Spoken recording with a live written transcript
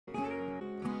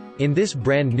In this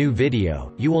brand new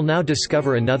video, you will now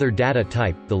discover another data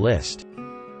type, the list.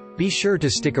 Be sure to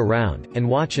stick around, and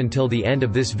watch until the end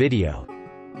of this video.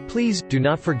 Please, do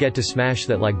not forget to smash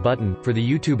that like button, for the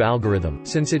YouTube algorithm,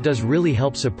 since it does really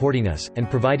help supporting us, and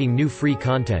providing new free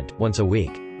content, once a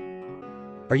week.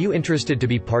 Are you interested to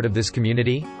be part of this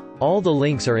community? All the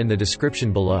links are in the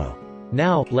description below.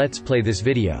 Now, let's play this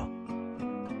video.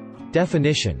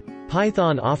 Definition.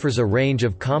 Python offers a range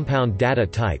of compound data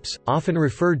types, often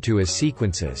referred to as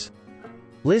sequences.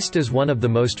 List is one of the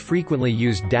most frequently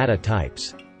used data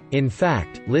types. In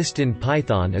fact, list in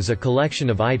Python is a collection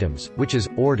of items, which is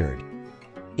ordered.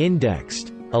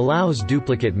 Indexed allows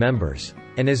duplicate members,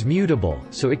 and is mutable,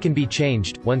 so it can be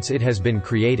changed once it has been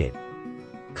created.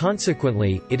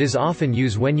 Consequently, it is often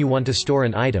used when you want to store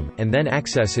an item, and then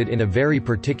access it in a very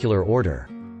particular order.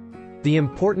 The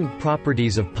important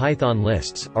properties of Python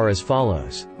lists are as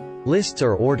follows. Lists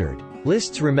are ordered.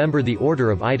 Lists remember the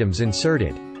order of items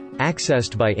inserted.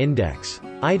 Accessed by index.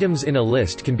 Items in a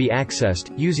list can be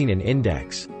accessed, using an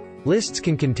index. Lists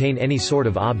can contain any sort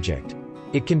of object.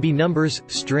 It can be numbers,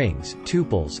 strings,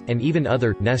 tuples, and even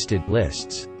other, nested,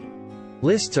 lists.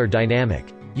 Lists are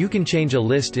dynamic. You can change a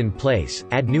list in place,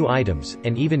 add new items,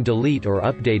 and even delete or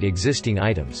update existing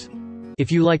items.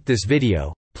 If you liked this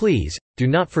video, please, do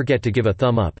not forget to give a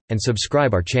thumb up, and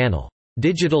subscribe our channel.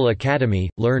 Digital Academy,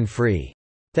 learn free.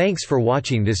 Thanks for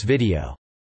watching this video.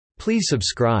 Please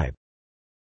subscribe.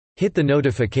 Hit the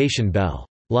notification bell,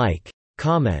 like,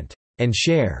 comment, and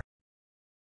share.